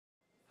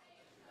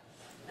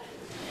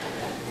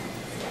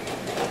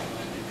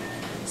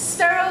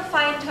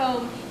find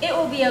home. It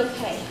will be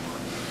okay.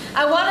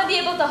 I want to be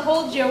able to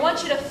hold you. I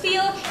want you to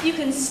feel you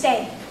can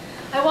stay.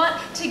 I want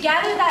to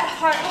gather that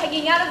heart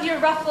hanging out of your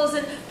ruffles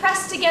and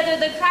press together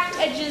the cracked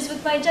edges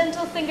with my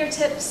gentle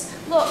fingertips.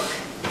 Look,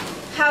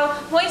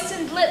 how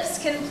moistened lips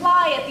can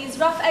ply at these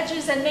rough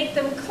edges and make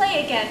them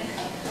clay again.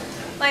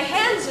 My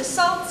hands are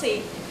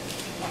salty.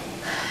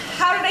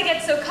 How did I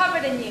get so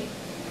covered in you?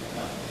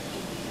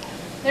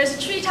 There's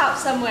a treetop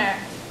somewhere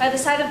by the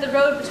side of the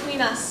road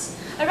between us.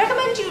 I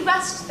recommend you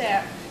rest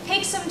there.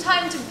 Take some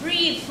time to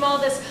breathe from all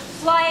this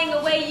flying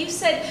away. You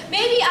said,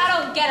 maybe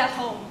I don't get a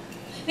home.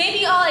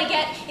 Maybe all I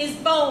get is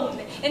bone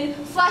and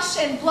flesh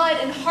and blood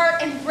and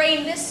heart and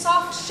brain, this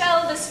soft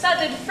shell, this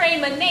feathered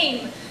frame, a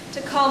name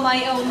to call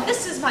my own.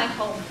 This is my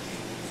home.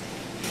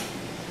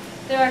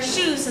 There are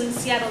shoes in the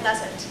Seattle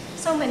desert,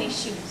 so many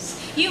shoes.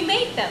 You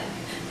made them,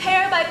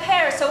 pair by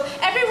pair, so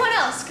everyone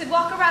else could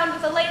walk around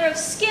with a layer of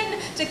skin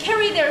to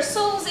carry their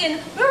souls in.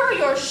 Where are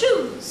your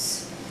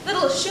shoes,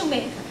 little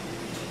shoemaker?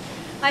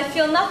 I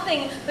feel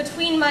nothing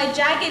between my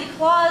jagged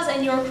claws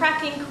and your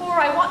cracking core.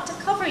 I want to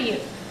cover you.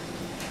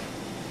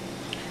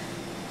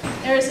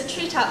 There is a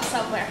treetop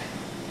somewhere,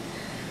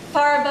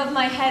 far above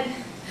my head.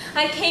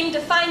 I came to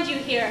find you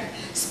here,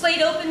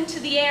 splayed open to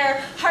the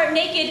air, heart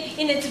naked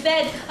in its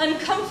bed,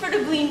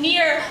 uncomfortably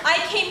near. I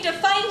came to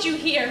find you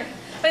here,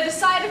 by the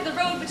side of the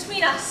road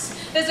between us.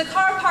 There's a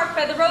car parked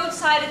by the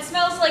roadside. It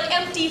smells like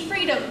empty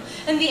freedom,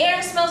 and the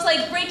air smells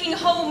like breaking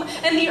home,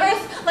 and the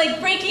earth like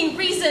breaking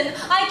reason.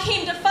 I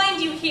came to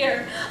find you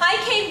here. I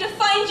came to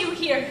find you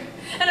here.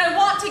 And I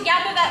want to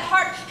gather that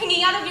heart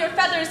hanging out of your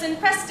feathers and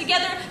press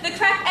together the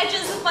cracked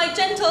edges with my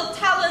gentle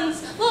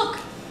talons. Look,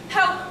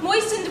 how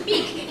moistened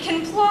beak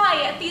can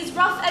ply at these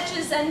rough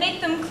edges and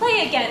make them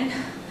clay again.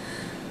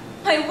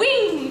 My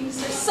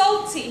wings are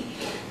salty.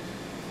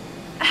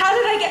 How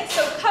did I get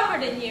so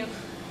covered in you?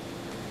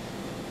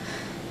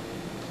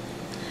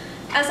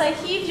 As I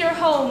heave your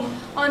home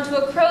onto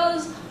a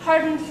crow's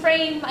hardened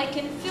frame, I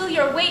can feel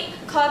your weight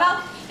caught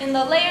up in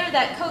the layer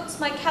that coats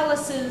my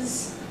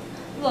calluses.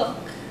 Look,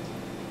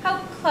 how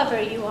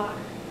clever you are.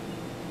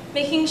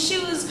 Making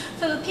shoes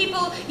for the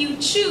people you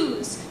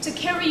choose to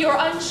carry your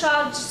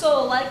unshod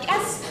soul. I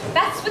guess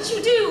that's what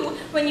you do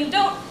when you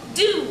don't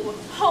do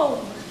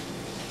home.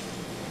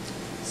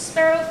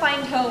 Sparrow,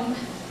 find home.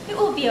 It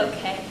will be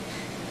okay.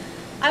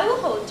 I will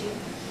hold you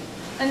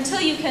until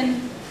you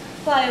can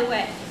fly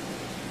away.